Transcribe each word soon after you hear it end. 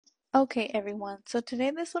Okay, everyone. So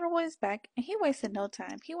today this little boy is back and he wasted no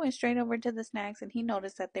time. He went straight over to the snacks and he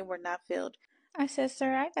noticed that they were not filled. I said,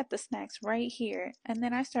 "Sir, I got the snacks right here." And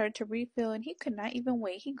then I started to refill and he could not even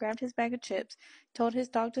wait. He grabbed his bag of chips, told his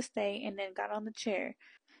dog to stay, and then got on the chair.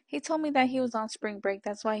 He told me that he was on spring break.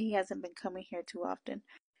 That's why he hasn't been coming here too often.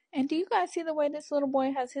 And do you guys see the way this little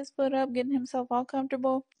boy has his foot up, getting himself all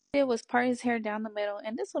comfortable? It was part his hair down the middle,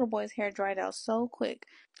 and this little boy's hair dried out so quick.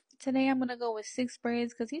 Today I'm gonna go with 6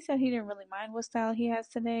 braids because he said he didn't really mind what style he has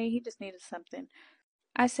today. He just needed something.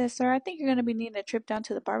 I said, "Sir, I think you're gonna be needing a trip down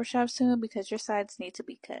to the barbershop soon because your sides need to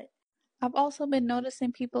be cut." I've also been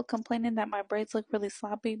noticing people complaining that my braids look really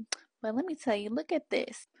sloppy, but let me tell you, look at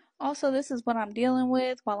this. Also, this is what I'm dealing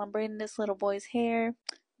with while I'm braiding this little boy's hair.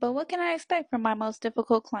 But what can I expect from my most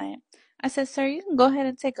difficult client? I said, "Sir, you can go ahead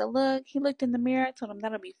and take a look." He looked in the mirror. I told him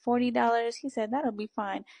that'll be $40. He said that'll be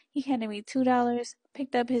fine. He handed me $2,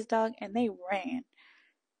 picked up his dog, and they ran.